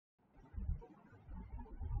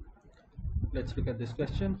Let's look at this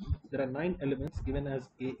question. There are 9 elements given as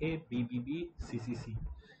AA, BBB, CCC.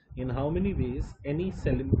 In how many ways any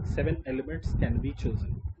 7 elements can be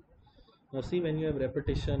chosen? Now see, when you have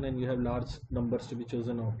repetition and you have large numbers to be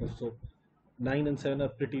chosen out of, so 9 and 7 are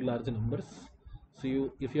pretty large numbers.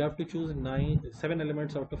 So if you have to choose 7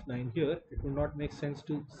 elements out of 9 here, it would not make sense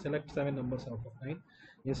to select 7 numbers out of 9.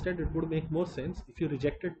 Instead, it would make more sense if you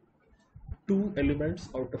rejected 2 elements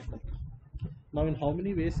out of 9. Now, in how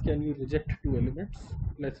many ways can you reject 2 elements?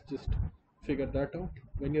 Let's just figure that out.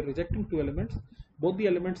 When you're rejecting 2 elements, both the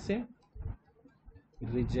elements same,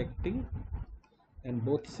 rejecting, and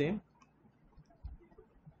both same.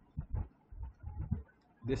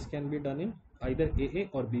 This can be done in either AA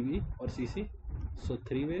or BB or CC. So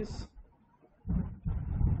 3 ways.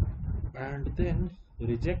 And then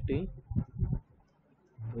rejecting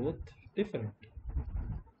both different.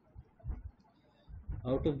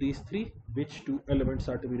 Out of these 3, which 2 elements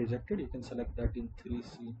are to be rejected? You can select that in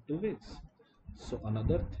 2 ways. So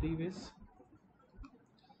another 3 ways.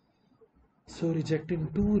 So rejecting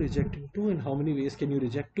 2, and how many ways can you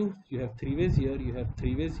reject 2? You have 3 ways here, you have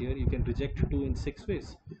 3 ways here, you can reject 2 in 6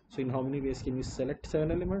 ways. So in how many ways can you select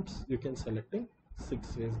 7 elements? You can select in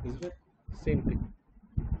 6 ways as well. Same thing.